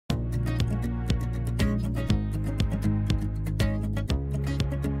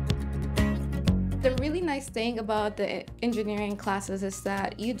The really nice thing about the engineering classes is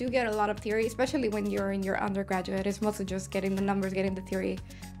that you do get a lot of theory, especially when you're in your undergraduate. It's mostly just getting the numbers, getting the theory.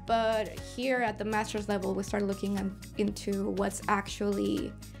 But here at the master's level, we start looking into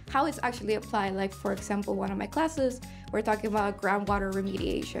how it's actually applied. Like, for example, one of my classes, we're talking about groundwater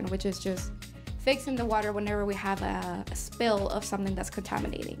remediation, which is just fixing the water whenever we have a spill of something that's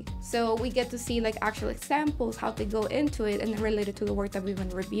contaminating. So we get to see like actual examples, how they go into it, and then relate it to the work that we've been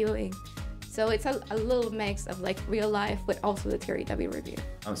reviewing. So it's a little mix of like real life, but also the theory that we review.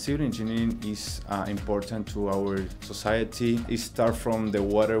 Civil engineering is important to our society. It starts from the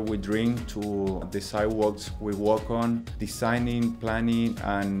water we drink to the sidewalks we walk on. Designing, planning,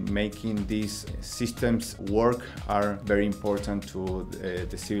 and making these systems work are very important to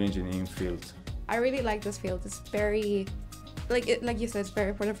the civil engineering field. I really like this field. It's very, like you said, it's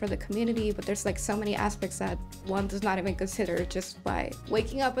very important for the community, but there's like so many aspects that one does not even consider just by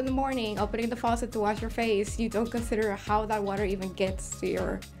waking up in the morning, opening the faucet to wash your face. You don't consider how that water even gets to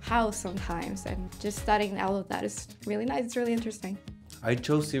your house sometimes, and just studying all of that is really nice. It's really interesting. I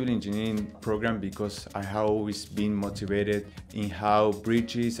chose civil engineering program because I have always been motivated in how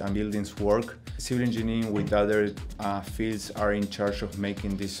bridges and buildings work. Civil engineering with other fields are in charge of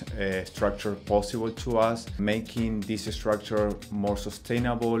making this structure possible to us. Making this structure more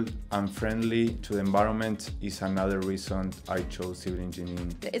sustainable and friendly to the environment is another reason I chose civil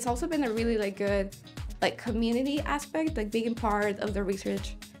engineering. It's also been a really good community aspect. Like being part of the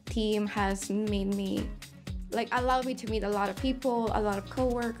research team has made me allowed me to meet a lot of people, a lot of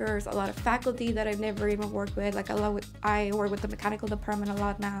co-workers, a lot of faculty that I've never even worked with. I work with the mechanical department a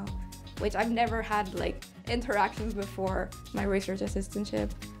lot now, which I've never had interactions before my research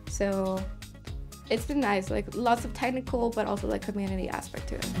assistantship. So it's been nice, lots of technical, but also community aspect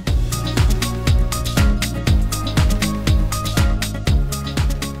to it.